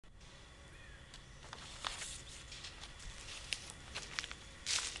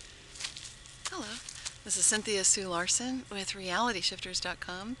This is Cynthia Sue Larson with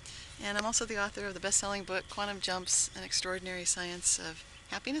RealityShifters.com, and I'm also the author of the best-selling book, Quantum Jumps, An Extraordinary Science of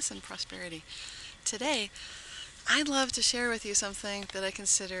Happiness and Prosperity. Today, I'd love to share with you something that I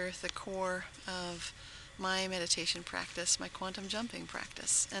consider the core of my meditation practice, my quantum jumping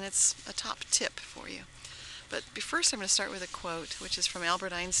practice, and it's a top tip for you. But first I'm going to start with a quote, which is from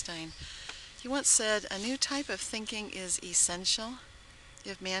Albert Einstein. He once said, "A new type of thinking is essential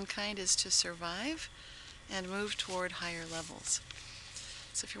if mankind is to survive and move toward higher levels."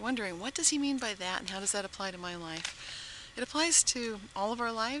 So if you're wondering, what does he mean by that and how does that apply to my life? It applies to all of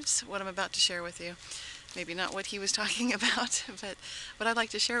our lives, what I'm about to share with you. Maybe not what he was talking about, but what I'd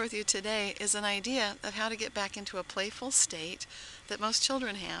like to share with you today is an idea of how to get back into a playful state that most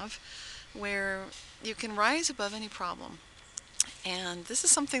children have, where you can rise above any problem. And this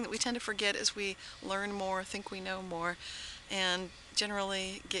is something that we tend to forget as we learn more, think we know more, and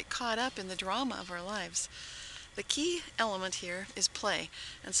generally get caught up in the drama of our lives. The key element here is play.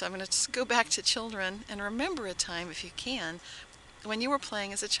 And so I'm going to just go back to children and remember a time, if you can, when you were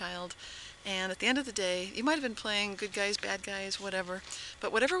playing as a child, and at the end of the day, you might have been playing good guys, bad guys, whatever,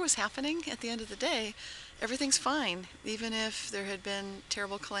 but whatever was happening at the end of the day, everything's fine, even if there had been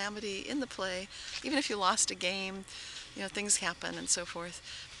terrible calamity in the play, even if you lost a game, things happen and so forth.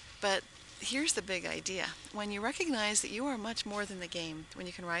 But here's the big idea. When you recognize that you are much more than the game, when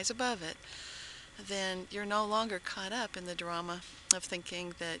you can rise above it, then you're no longer caught up in the drama of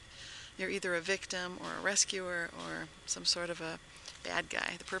thinking that you're either a victim or a rescuer or some sort of a bad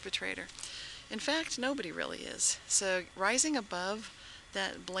guy, the perpetrator. In fact, nobody really is. So rising above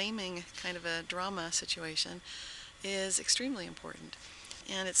that blaming kind of a drama situation is extremely important.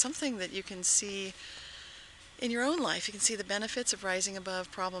 And it's something that you can see in your own life. You can see the benefits of rising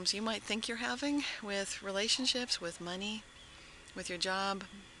above problems you might think you're having with relationships, with money, with your job,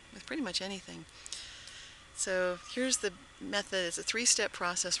 with pretty much anything. So here's the method. It's a 3-step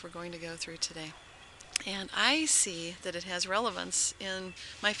process we're going to go through today. And I see that it has relevance in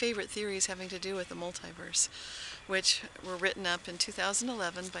my favorite theories having to do with the multiverse, which were written up in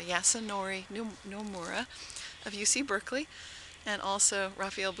 2011 by Yasunori Nomura of UC Berkeley, and also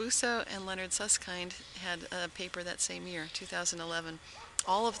Raphael Busso and Leonard Susskind had a paper that same year, 2011.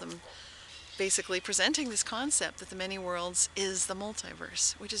 All of them basically presenting this concept that the many worlds is the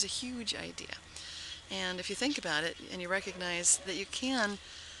multiverse, which is a huge idea. And if you think about it and you recognize that you can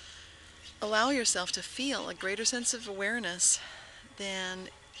allow yourself to feel a greater sense of awareness than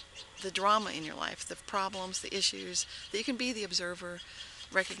the drama in your life, the problems, the issues, that you can be the observer,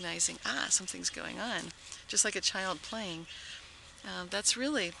 recognizing, something's going on, just like a child playing. That's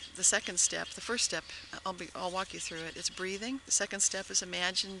really the second step. The first step, I'll walk you through it. It's breathing. The second step is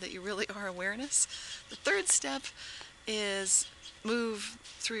imagine that you really are awareness. The third step is move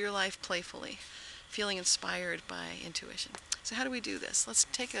through your life playfully, feeling inspired by intuition. So how do we do this? Let's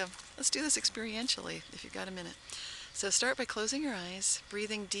do this experientially if you've got a minute. So start by closing your eyes,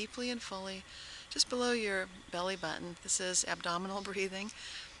 breathing deeply and fully, just below your belly button. This is abdominal breathing.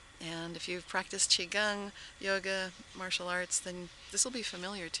 And if you've practiced Qigong, yoga, martial arts, then this will be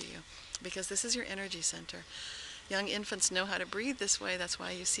familiar to you because this is your energy center. Young infants know how to breathe this way. That's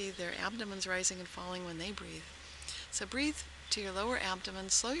why you see their abdomens rising and falling when they breathe. So breathe to your lower abdomen,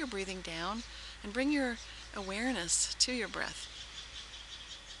 slow your breathing down, and bring your awareness to your breath.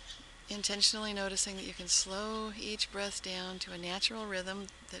 Intentionally noticing that you can slow each breath down to a natural rhythm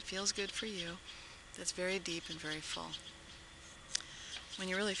that feels good for you, that's very deep and very full. When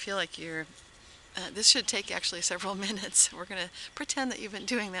you really feel like this should take actually several minutes. We're going to pretend that you've been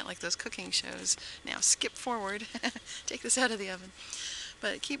doing that like those cooking shows. Now skip forward, take this out of the oven.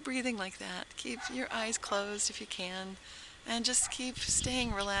 But keep breathing like that. Keep your eyes closed if you can, and just keep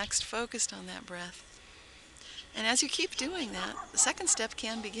staying relaxed, focused on that breath. And as you keep doing that, the second step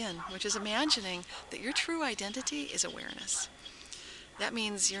can begin, which is imagining that your true identity is awareness. That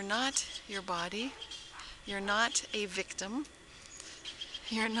means you're not your body, you're not a victim,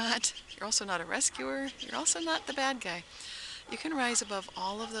 you're also not a rescuer, you're also not the bad guy. You can rise above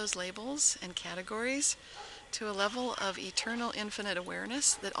all of those labels and categories to a level of eternal infinite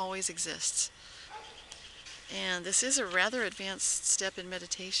awareness that always exists. And this is a rather advanced step in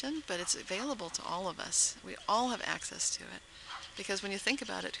meditation, but it's available to all of us. We all have access to it. Because when you think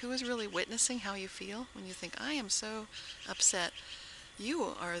about it, who is really witnessing how you feel? When you think, I am so upset,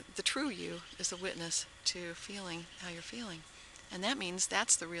 you are the true you is the witness to feeling how you're feeling. And that means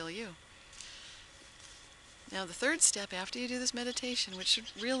that's the real you. Now the third step after you do this meditation, which should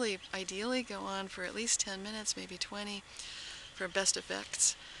really ideally go on for at least 10 minutes, maybe 20 for best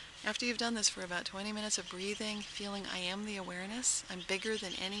effects, After you've done this for about 20 minutes of breathing, feeling I am the awareness, I'm bigger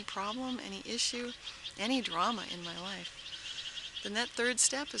than any problem, any issue, any drama in my life, then that third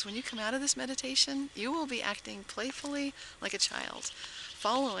step is when you come out of this meditation, you will be acting playfully like a child,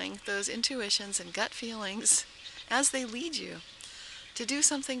 following those intuitions and gut feelings as they lead you to do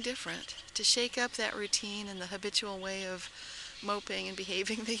something different, to shake up that routine and the habitual way of moping and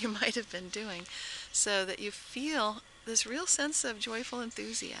behaving that you might have been doing, so that you feel this real sense of joyful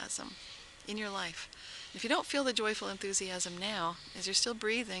enthusiasm in your life. If you don't feel the joyful enthusiasm now, as you're still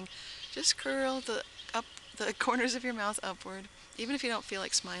breathing, just curl the corners of your mouth upward, even if you don't feel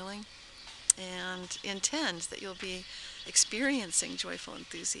like smiling, and intend that you'll be experiencing joyful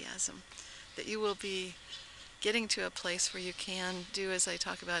enthusiasm, that you will be getting to a place where you can do, as I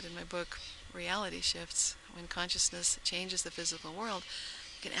talk about in my book, reality shifts. When consciousness changes the physical world,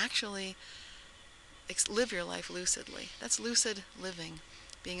 you can actually live your life lucidly. That's lucid living,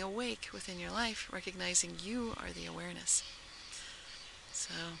 being awake within your life, recognizing you are the awareness.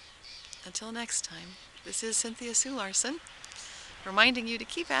 So, until next time, this is Cynthia Sue Larson, reminding you to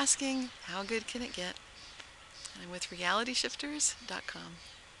keep asking, how good can it get? And I'm with realityshifters.com.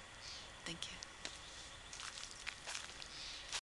 Thank you.